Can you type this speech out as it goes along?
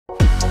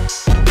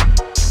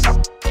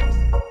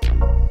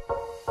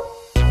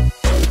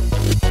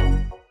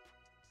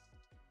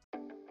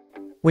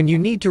When you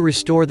need to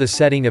restore the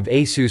setting of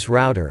ASUS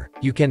router,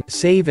 you can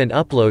save and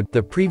upload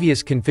the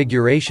previous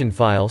configuration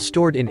file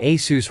stored in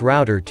ASUS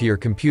router to your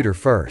computer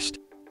first.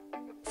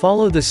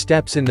 Follow the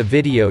steps in the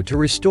video to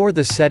restore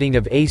the setting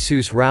of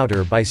ASUS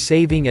router by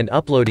saving and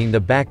uploading the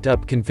backed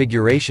up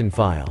configuration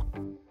file.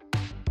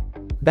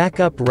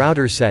 Backup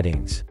router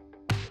settings.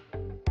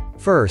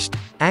 First,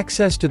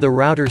 access to the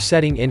router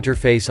setting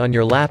interface on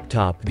your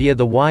laptop via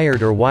the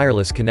wired or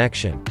wireless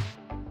connection.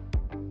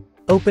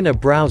 Open a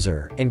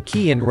browser, and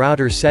key in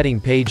router setting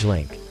page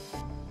link.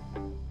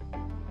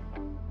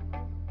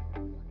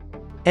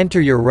 Enter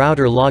your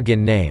router login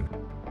name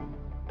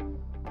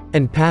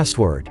and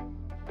password.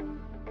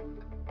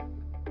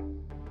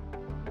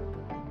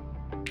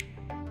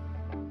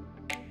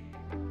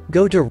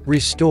 Go to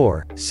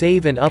Restore,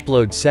 Save and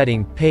Upload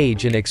Setting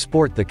page and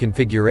export the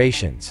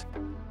configurations.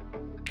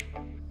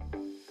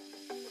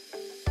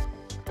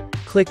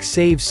 Click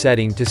Save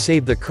Setting to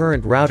save the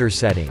current router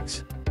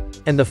settings.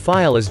 And the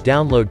file is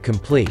download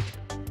complete.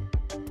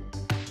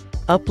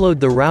 Upload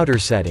the router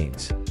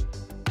settings.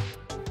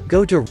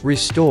 Go to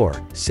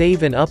Restore,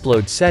 Save and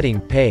Upload Setting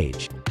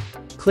page.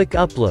 Click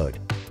Upload.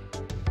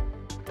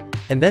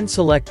 And then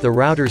select the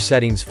router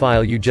settings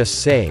file you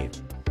just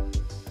saved.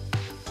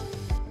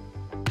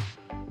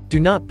 Do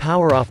not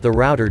power off the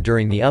router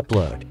during the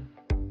upload.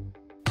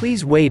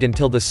 Please wait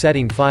until the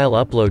setting file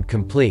upload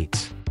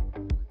completes.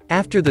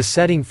 After the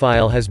setting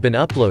file has been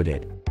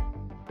uploaded,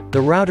 the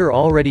router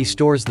already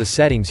stores the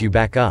settings you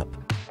back up.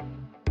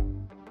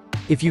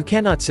 If you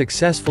cannot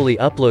successfully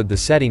upload the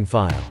setting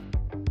file,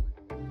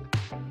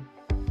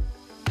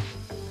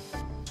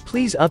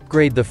 please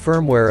upgrade the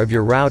firmware of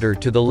your router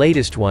to the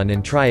latest one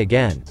and try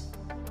again.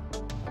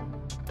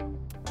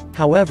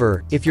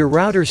 However, if your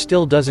router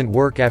still doesn't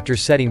work after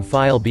setting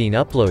file being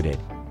uploaded,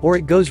 or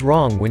it goes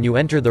wrong when you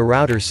enter the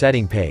router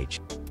setting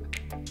page,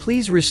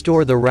 please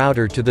restore the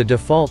router to the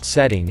default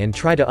setting and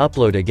try to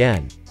upload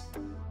again.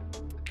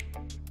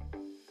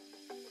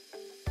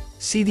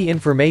 See the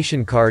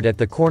information card at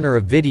the corner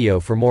of video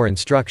for more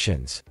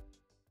instructions.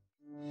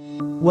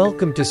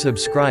 Welcome to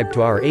subscribe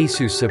to our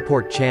ASUS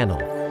support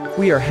channel.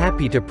 We are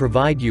happy to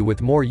provide you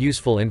with more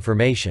useful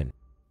information.